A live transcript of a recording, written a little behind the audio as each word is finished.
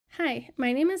Hi,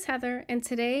 my name is Heather, and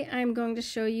today I'm going to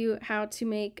show you how to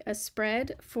make a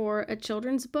spread for a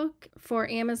children's book for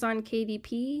Amazon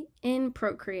KDP in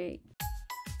Procreate.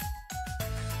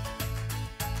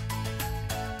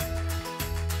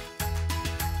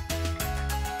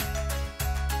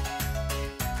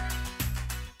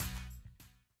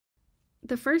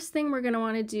 The first thing we're going to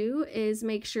want to do is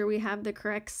make sure we have the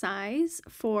correct size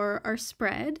for our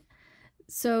spread.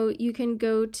 So you can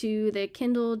go to the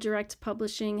Kindle Direct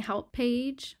Publishing help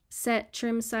page, set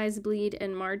trim size, bleed,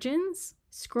 and margins.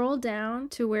 Scroll down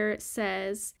to where it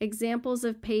says examples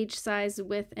of page size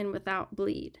with and without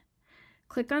bleed.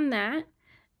 Click on that,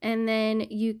 and then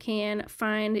you can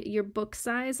find your book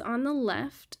size on the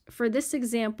left. For this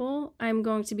example, I'm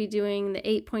going to be doing the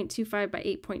 8.25 by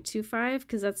 8.25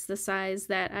 because that's the size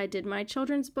that I did my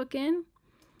children's book in.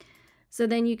 So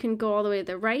then you can go all the way to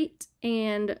the right,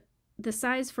 and the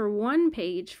size for one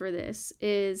page for this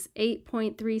is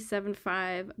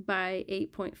 8.375 by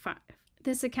 8.5.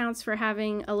 This accounts for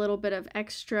having a little bit of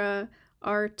extra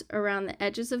art around the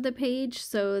edges of the page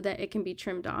so that it can be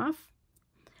trimmed off.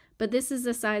 But this is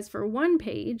the size for one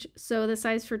page, so the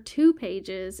size for two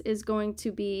pages is going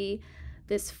to be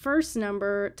this first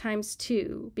number times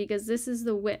 2, because this is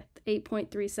the width,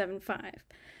 8.375.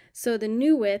 So the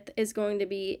new width is going to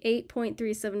be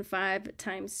 8.375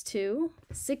 times 2,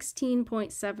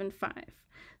 16.75.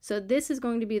 So this is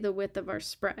going to be the width of our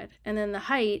spread. And then the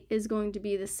height is going to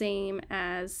be the same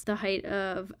as the height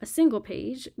of a single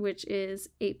page, which is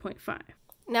 8.5.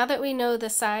 Now that we know the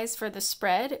size for the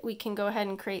spread, we can go ahead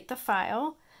and create the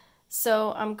file.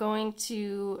 So I'm going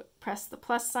to press the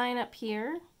plus sign up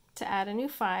here to add a new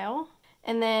file.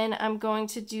 And then I'm going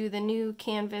to do the new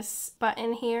canvas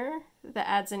button here that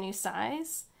adds a new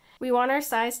size. We want our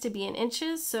size to be in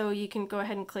inches, so you can go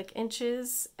ahead and click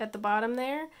inches at the bottom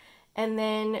there. And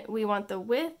then we want the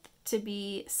width to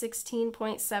be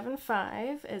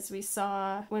 16.75, as we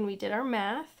saw when we did our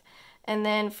math. And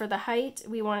then for the height,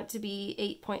 we want it to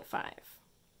be 8.5.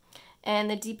 And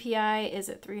the DPI is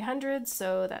at 300,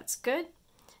 so that's good.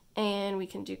 And we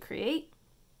can do create.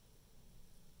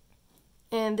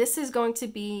 And this is going to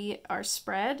be our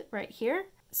spread right here.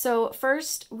 So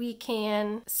first we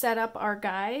can set up our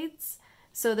guides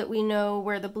so that we know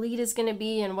where the bleed is going to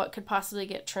be and what could possibly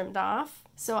get trimmed off.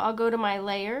 So I'll go to my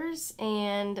layers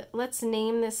and let's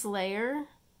name this layer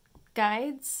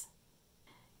guides.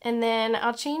 And then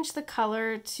I'll change the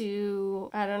color to,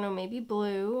 I don't know, maybe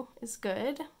blue is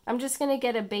good. I'm just going to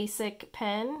get a basic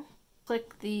pen,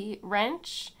 click the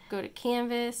wrench, go to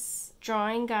canvas,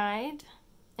 drawing guide,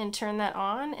 and turn that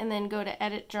on, and then go to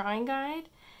edit drawing guide.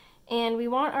 And we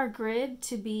want our grid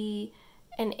to be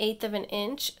 1/8 of an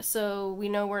inch, so we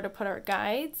know where to put our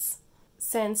guides,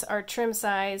 since our trim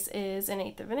size is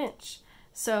 1/8 of an inch.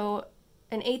 So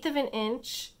 1/8 of an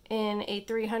inch in a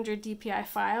 300 DPI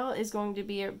file is going to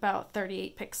be about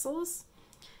 38 pixels.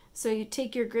 So you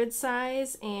take your grid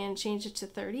size and change it to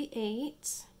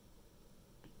 38.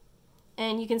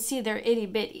 And you can see they're itty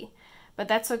bitty, but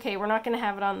that's okay. We're not going to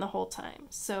have it on the whole time.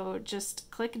 So just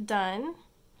click done.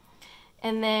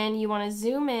 And then you want to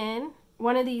zoom in.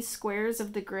 One of these squares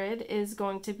of the grid is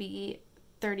going to be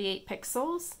 38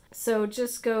 pixels. So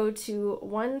just go to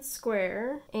one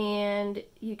square and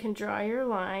you can draw your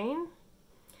line.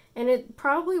 And it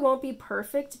probably won't be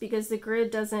perfect because the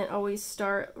grid doesn't always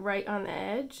start right on the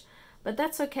edge, but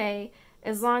that's okay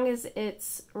as long as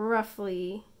it's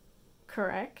roughly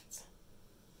correct.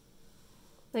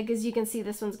 Like, as you can see,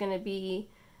 this one's going to be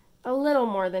a little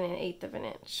more than 1/8 of an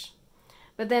inch.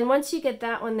 But then once you get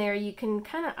that one there, you can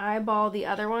kind of eyeball the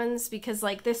other ones, because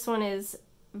like this one is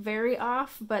very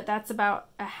off, but that's about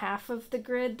 1/2 of the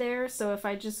grid there. So if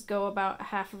I just go about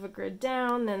 1/2 of a grid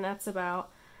down, then that's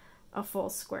about a full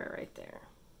square right there.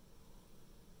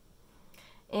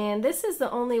 And this is the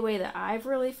only way that I've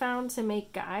really found to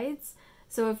make guides.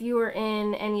 So if you were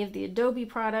in any of the Adobe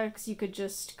products, you could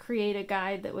just create a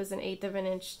guide that was 1/8 of an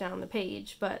inch down the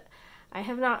page, but I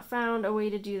have not found a way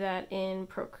to do that in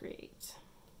Procreate.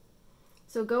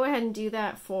 So go ahead and do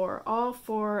that for all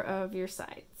 4 of your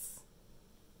sides.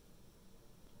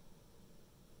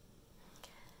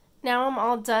 Now I'm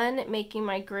all done making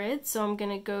my grid, so I'm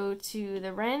going to go to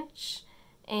the wrench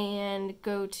and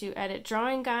go to edit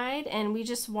drawing guide, and we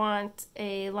just want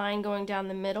a line going down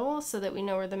the middle so that we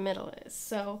know where the middle is.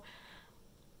 So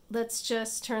let's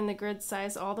just turn the grid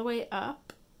size all the way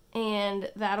up,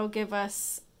 and that'll give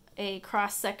us a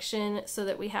cross section so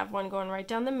that we have one going right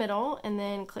down the middle, and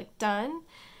then click done,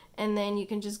 and then you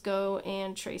can just go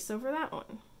and trace over that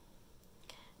one.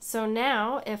 So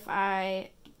now if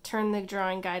I turn the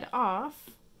drawing guide off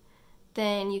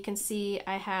Then you can see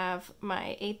I have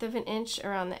my 1/8 of an inch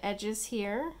around the edges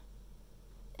here,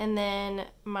 and then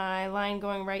my line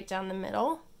going right down the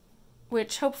middle,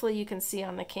 which hopefully you can see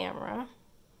on the camera.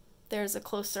 There's a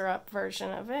closer up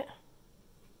version of it.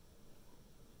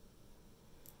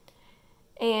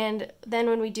 And then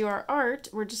when we do our art,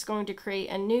 we're just going to create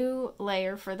a new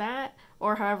layer for that,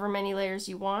 or however many layers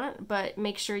you want, but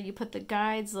make sure you put the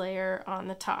guides layer on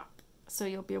the top so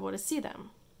you'll be able to see them.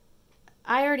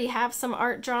 I already have some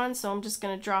art drawn, so I'm just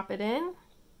going to drop it in.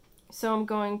 So I'm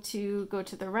going to go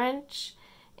to the wrench,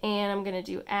 and I'm going to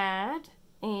do add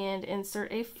and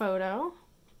insert a photo.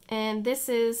 And this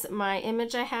is my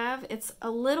image I have. It's a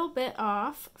little bit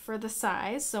off for the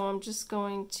size, so I'm just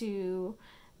going to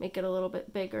make it a little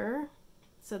bit bigger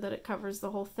so that it covers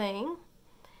the whole thing.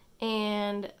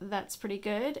 And that's pretty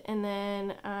good. And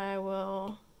then I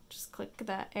will just click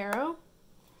that arrow.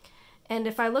 And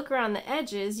if I look around the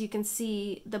edges, you can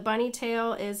see the bunny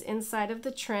tail is inside of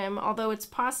the trim, although it's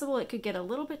possible it could get a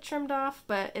little bit trimmed off,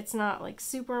 but it's not like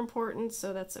super important,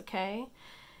 so that's okay.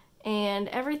 And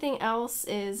everything else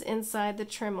is inside the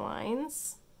trim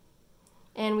lines.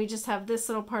 And we just have this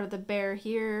little part of the bear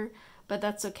here, but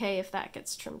that's okay if that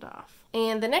gets trimmed off.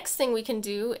 And the next thing we can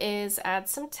do is add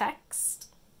some text.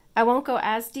 I won't go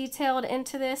as detailed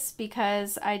into this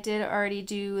because I did already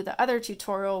do the other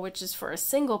tutorial, which is for a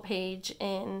single page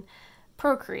in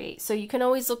Procreate. So you can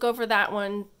always look over that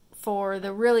one for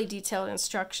the really detailed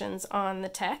instructions on the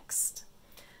text.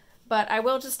 But I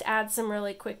will just add some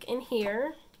really quick in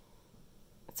here.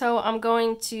 So I'm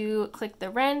going to click the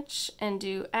wrench and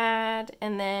do add,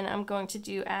 and then I'm going to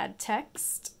do add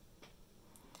text.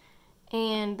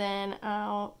 And then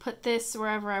I'll put this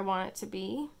wherever I want it to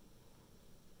be.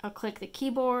 I'll click the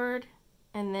keyboard,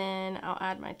 and then I'll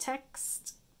add my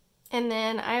text. And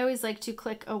then I always like to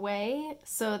click away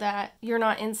so that you're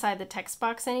not inside the text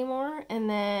box anymore. And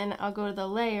then I'll go to the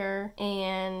layer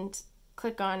and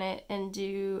click on it and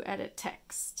do edit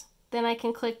text. Then I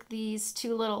can click these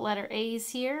two little letter A's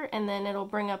here, and then it'll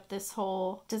bring up this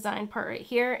whole design part right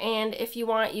here. And if you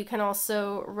want, you can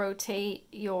also rotate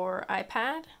your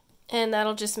iPad, and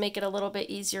that'll just make it a little bit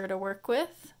easier to work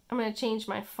with. I'm going to change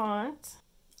my font,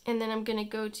 and then I'm going to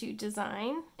go to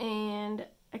design, and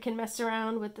I can mess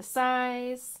around with the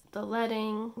size, the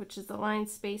leading, which is the line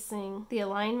spacing, the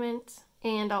alignment,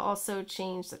 and I'll also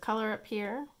change the color up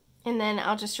here. And then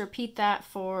I'll just repeat that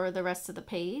for the rest of the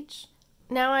page.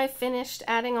 Now I've finished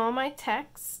adding all my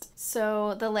text,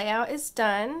 so the layout is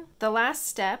done. The last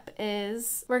step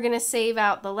is we're going to save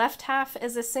out the left half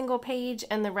as a single page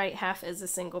and the right half as a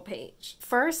single page.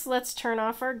 First, let's turn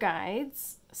off our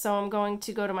guides. So I'm going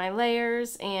to go to my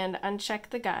layers and uncheck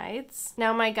the guides.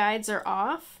 Now my guides are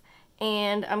off,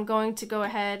 and I'm going to go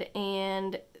ahead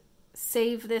and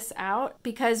save this out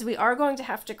because we are going to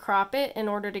have to crop it in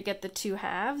order to get the two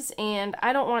halves, and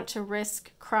I don't want to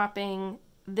risk cropping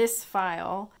this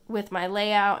file with my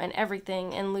layout and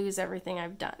everything and lose everything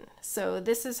I've done. So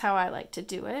this is how I like to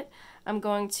do it. I'm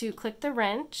going to click the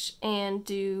wrench and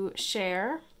do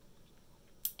share,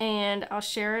 and I'll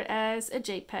share it as a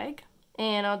JPEG,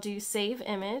 and I'll do save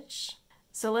image.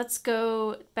 So let's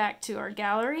go back to our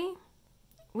gallery.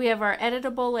 We have our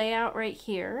editable layout right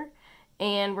here,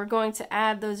 and we're going to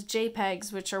add those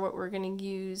JPEGs, which are what we're going to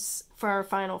use for our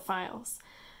final files.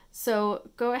 So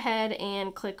go ahead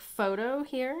and click photo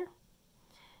here,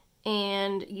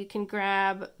 and you can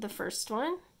grab the first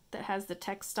one that has the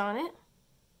text on it.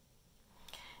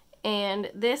 And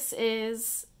this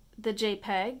is the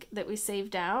JPEG that we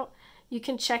saved out. You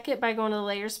can check it by going to the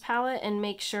layers palette and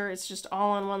make sure it's just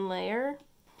all on one layer.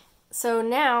 So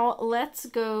now let's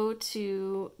go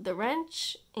to the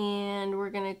wrench, and we're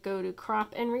going to go to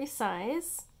crop and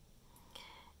resize,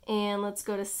 and let's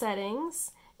go to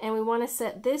settings. And we want to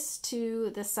set this to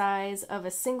the size of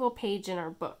a single page in our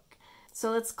book.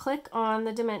 So let's click on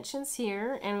the dimensions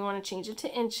here, and we want to change it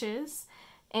to inches.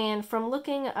 And from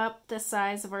looking up the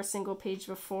size of our single page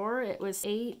before, it was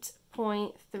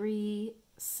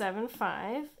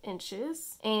 8.375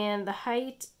 inches, and the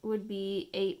height would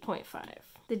be 8.5.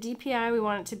 The DPI, we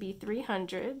want it to be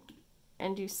 300,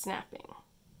 and do snapping.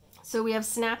 So we have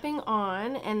snapping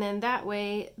on, and then that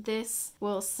way this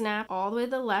will snap all the way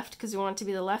to the left because we want it to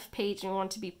be the left page, and we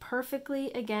want it to be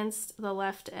perfectly against the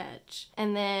left edge.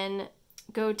 And then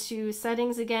go to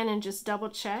settings again and just double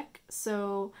check.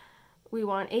 So we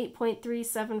want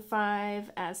 8.375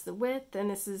 as the width,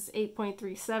 and this is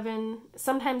 8.37.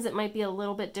 Sometimes it might be a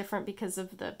little bit different because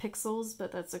of the pixels,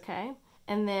 but that's okay.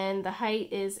 And then the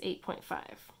height is 8.5.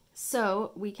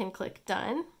 So we can click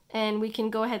done. And we can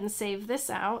go ahead and save this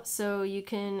out. So you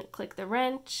can click the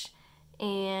wrench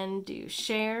and do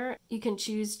share. You can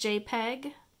choose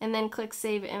JPEG and then click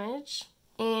save image.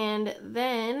 And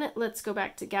then let's go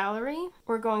back to gallery.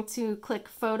 We're going to click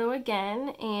photo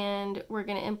again, and we're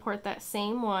going to import that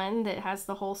same one that has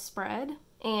the whole spread.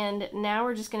 And now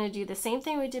we're just going to do the same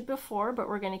thing we did before, but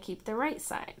we're going to keep the right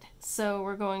side. So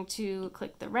we're going to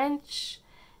click the wrench,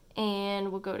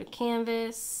 and we'll go to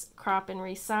canvas, crop and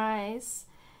resize,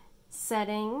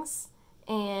 settings,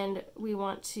 and we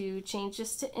want to change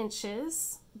this to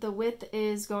inches. The width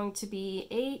is going to be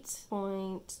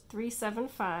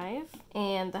 8.375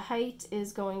 and the height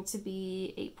is going to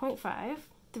be 8.5,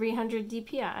 300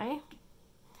 dpi,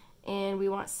 and we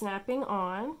want snapping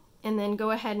on. And then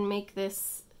go ahead and make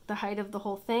this the height of the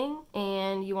whole thing,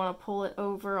 and you want to pull it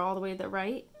over all the way to the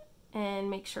right and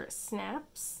make sure it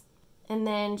snaps. And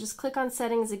then just click on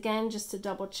settings again just to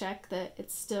double check that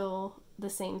it's still the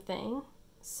same thing.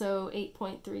 So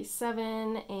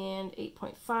 8.37 and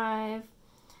 8.5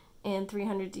 and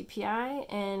 300 dpi,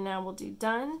 and now we'll do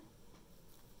done.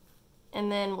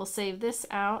 And then we'll save this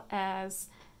out as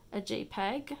a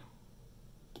JPEG.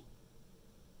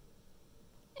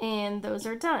 And those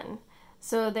are done.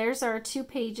 So there's our 2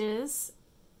 pages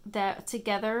that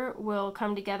together will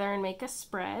come together and make a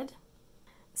spread.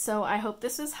 So I hope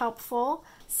this was helpful.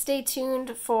 Stay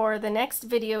tuned for the next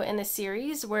video in the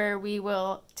series where we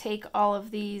will take all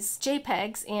of these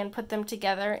JPEGs and put them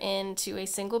together into a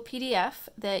single PDF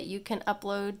that you can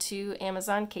upload to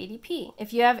Amazon KDP.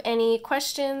 If you have any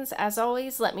questions, as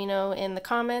always, let me know in the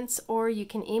comments, or you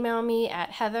can email me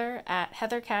at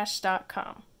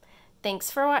heather@heathercash.com. Thanks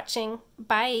for watching.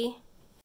 Bye!